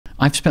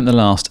I've spent the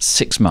last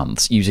 6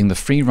 months using the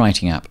free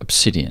writing app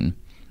Obsidian,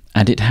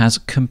 and it has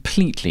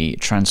completely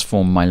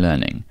transformed my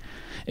learning.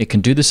 It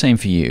can do the same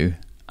for you,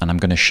 and I'm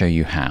going to show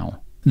you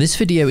how. This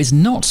video is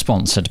not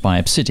sponsored by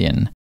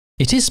Obsidian.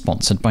 It is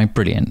sponsored by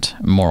Brilliant.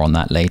 More on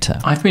that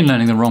later. I've been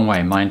learning the wrong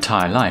way my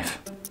entire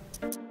life.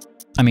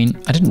 I mean,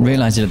 I didn't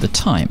realise it at the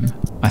time.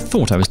 I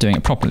thought I was doing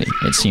it properly.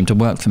 It seemed to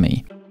work for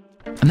me.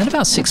 And then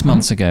about 6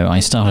 months ago, I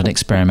started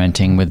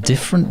experimenting with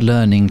different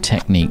learning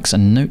techniques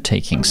and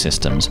note-taking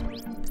systems,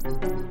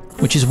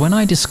 which is when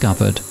I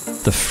discovered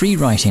the free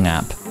writing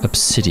app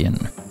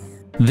Obsidian.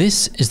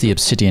 This is the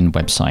Obsidian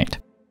website.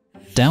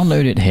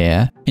 Download it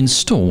here,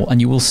 install, and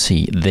you will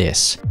see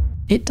this.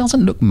 It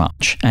doesn't look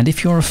much, and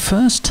if you're a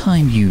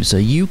first-time user,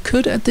 you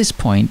could at this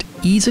point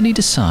easily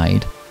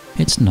decide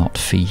it's not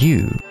for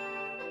you.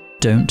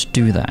 Don't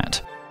do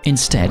that.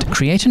 Instead,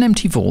 create an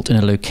empty vault in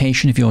a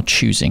location of your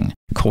choosing.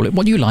 Call it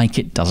what you like,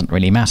 it doesn't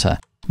really matter.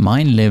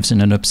 Mine lives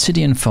in an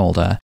Obsidian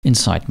folder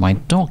inside my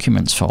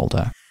Documents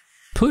folder.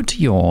 Put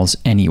yours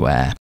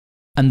anywhere.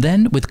 And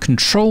then with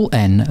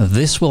Control-N,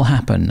 this will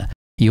happen.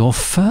 Your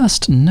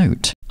first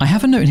note. I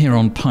have a note here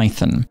on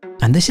Python,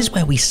 and this is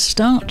where we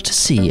start to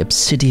see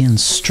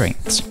Obsidian's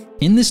strengths.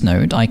 In this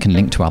note, I can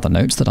link to other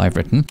notes that I've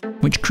written,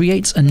 which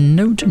creates a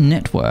note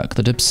network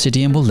that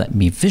Obsidian will let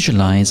me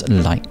visualize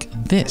like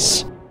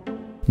this.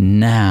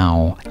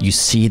 Now you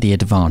see the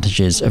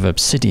advantages of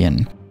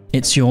Obsidian.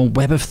 It's your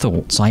web of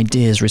thoughts,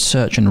 ideas,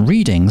 research, and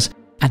readings,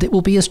 and it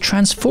will be as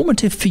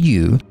transformative for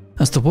you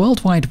as the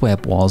World Wide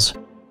Web was,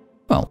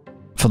 well,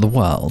 for the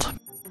world.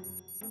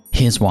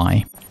 Here's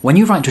why. When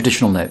you write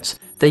traditional notes,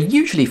 they're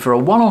usually for a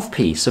one-off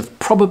piece of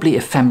probably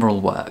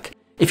ephemeral work.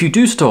 If you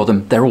do store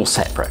them, they're all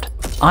separate.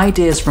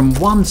 Ideas from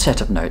one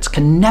set of notes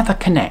can never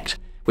connect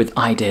with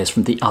ideas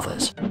from the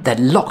others. They're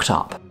locked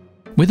up.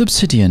 With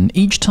Obsidian,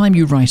 each time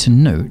you write a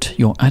note,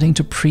 you're adding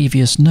to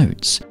previous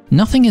notes.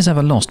 Nothing is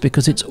ever lost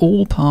because it's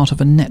all part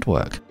of a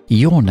network.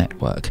 Your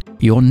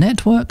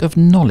network of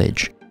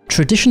knowledge.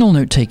 Traditional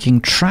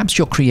note-taking traps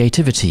your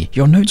creativity.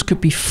 Your notes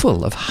could be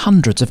full of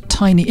hundreds of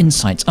tiny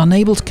insights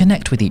unable to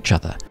connect with each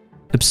other.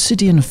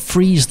 Obsidian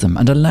frees them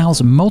and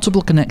allows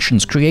multiple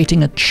connections,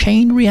 creating a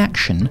chain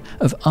reaction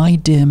of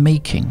idea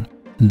making.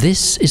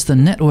 This is the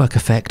network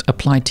effect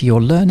applied to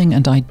your learning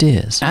and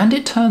ideas. And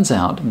it turns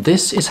out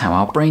this is how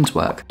our brains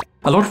work.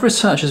 A lot of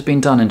research has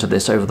been done into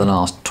this over the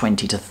last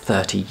 20 to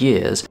 30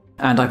 years,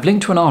 and I've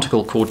linked to an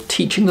article called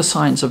Teaching the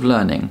Science of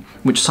Learning,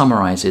 which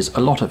summarizes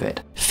a lot of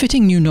it.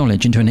 Fitting new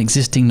knowledge into an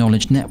existing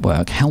knowledge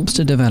network helps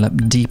to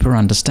develop deeper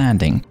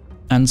understanding,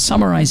 and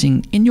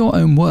summarizing in your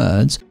own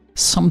words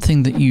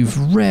something that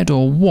you've read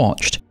or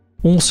watched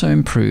also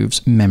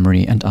improves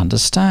memory and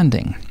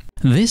understanding.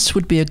 This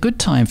would be a good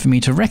time for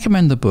me to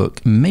recommend the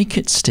book Make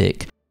It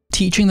Stick,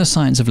 Teaching the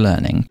Science of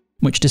Learning,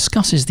 which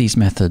discusses these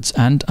methods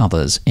and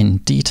others in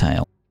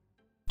detail.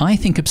 I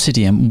think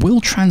Obsidian will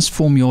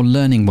transform your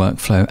learning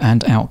workflow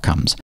and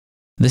outcomes.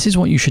 This is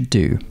what you should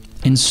do.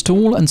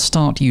 Install and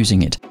start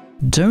using it.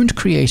 Don't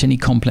create any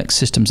complex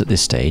systems at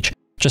this stage.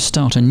 Just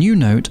start a new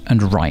note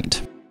and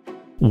write.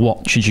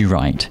 What should you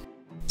write?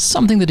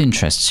 Something that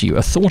interests you,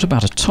 a thought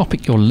about a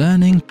topic you're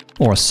learning,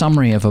 or a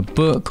summary of a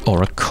book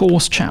or a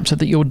course chapter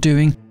that you're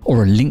doing,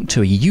 or a link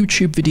to a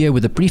YouTube video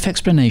with a brief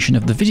explanation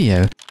of the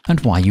video and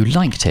why you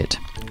liked it.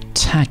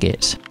 Tag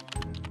it.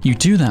 You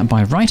do that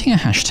by writing a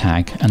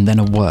hashtag and then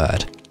a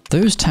word.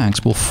 Those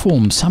tags will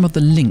form some of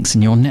the links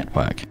in your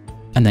network.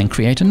 And then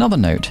create another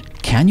note.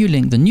 Can you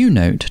link the new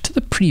note to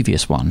the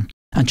previous one?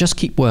 And just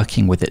keep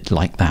working with it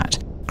like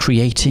that,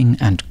 creating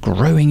and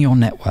growing your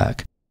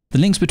network. The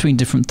links between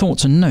different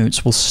thoughts and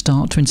notes will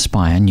start to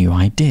inspire new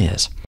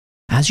ideas.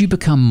 As you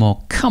become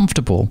more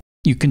comfortable,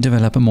 you can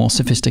develop a more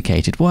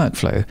sophisticated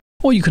workflow,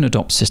 or you can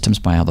adopt systems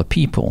by other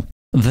people.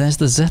 There's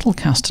the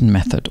Zettelkasten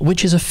method,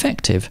 which is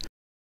effective,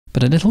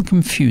 but a little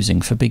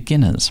confusing for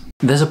beginners.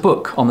 There's a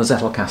book on the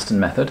Zettelkasten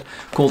method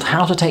called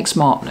How to Take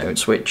Smart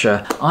Notes, which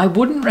I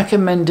wouldn't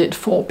recommend it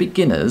for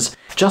beginners.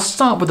 Just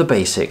start with the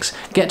basics,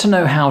 get to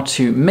know how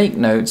to make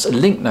notes,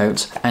 link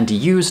notes, and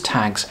use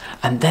tags,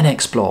 and then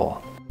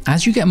explore.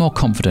 As you get more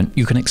confident,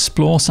 you can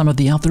explore some of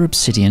the other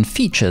Obsidian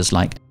features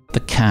like the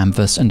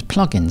canvas and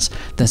plugins.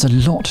 There's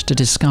a lot to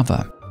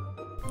discover.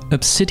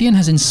 Obsidian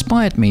has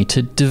inspired me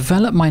to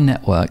develop my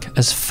network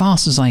as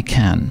fast as I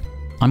can.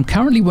 I'm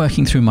currently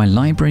working through my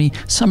library,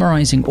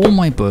 summarizing all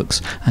my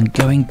books and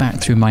going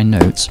back through my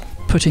notes,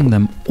 putting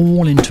them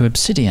all into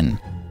Obsidian.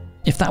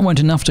 If that weren't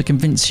enough to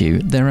convince you,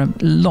 there are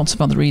lots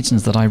of other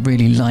reasons that I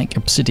really like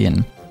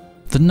Obsidian.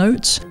 The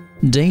notes.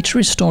 Data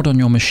is stored on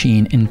your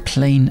machine in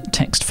plain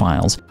text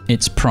files.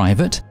 It's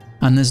private,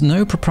 and there's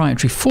no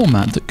proprietary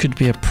format that could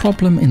be a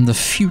problem in the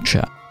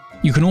future.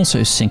 You can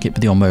also sync it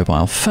with your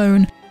mobile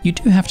phone. You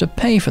do have to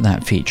pay for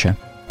that feature,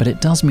 but it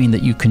does mean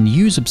that you can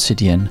use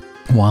Obsidian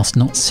whilst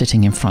not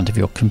sitting in front of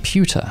your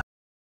computer.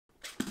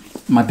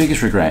 My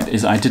biggest regret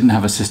is I didn't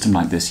have a system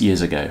like this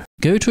years ago.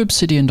 Go to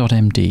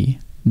obsidian.md,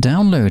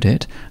 download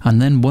it,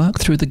 and then work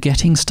through the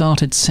Getting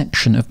Started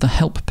section of the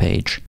Help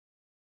page.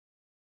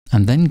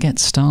 And then get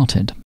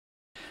started.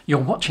 You're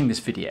watching this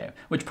video,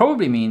 which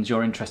probably means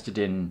you're interested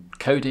in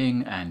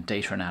coding and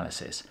data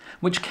analysis,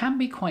 which can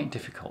be quite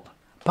difficult.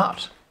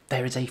 But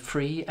there is a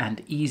free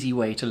and easy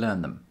way to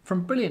learn them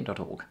from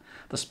Brilliant.org,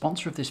 the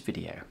sponsor of this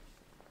video.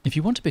 If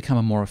you want to become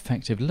a more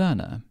effective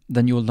learner,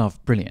 then you'll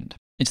love Brilliant.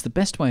 It's the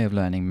best way of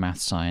learning math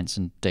science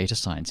and data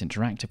science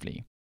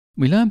interactively.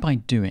 We learn by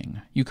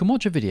doing. You can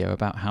watch a video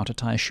about how to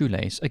tie a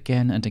shoelace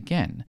again and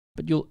again,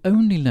 but you'll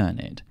only learn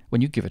it when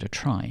you give it a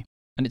try.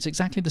 And it's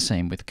exactly the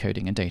same with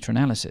coding and data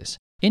analysis.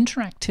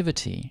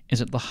 Interactivity is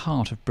at the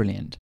heart of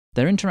Brilliant.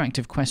 Their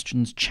interactive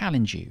questions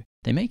challenge you.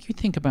 They make you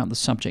think about the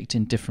subject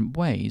in different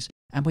ways,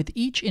 and with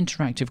each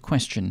interactive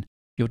question,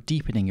 you're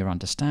deepening your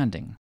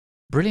understanding.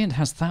 Brilliant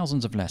has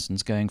thousands of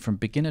lessons going from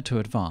beginner to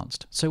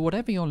advanced, so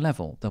whatever your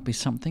level, there'll be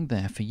something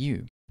there for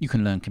you. You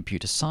can learn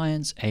computer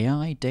science,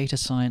 AI, data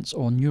science,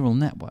 or neural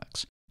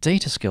networks.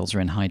 Data skills are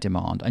in high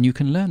demand, and you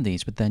can learn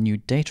these with their new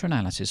Data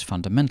Analysis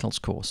Fundamentals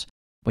course,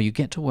 where you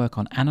get to work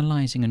on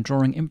analysing and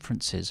drawing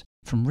inferences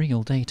from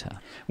real data.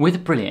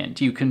 With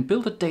Brilliant, you can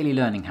build a daily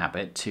learning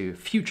habit to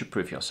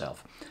future-proof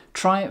yourself.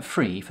 Try it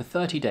free for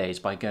 30 days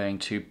by going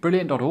to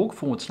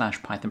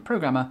brilliant.org/Python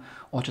Programmer,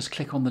 or just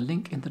click on the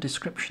link in the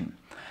description.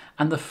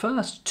 And the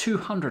first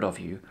 200 of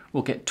you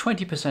will get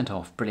 20%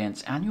 off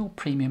Brilliant's annual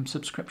premium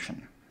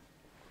subscription.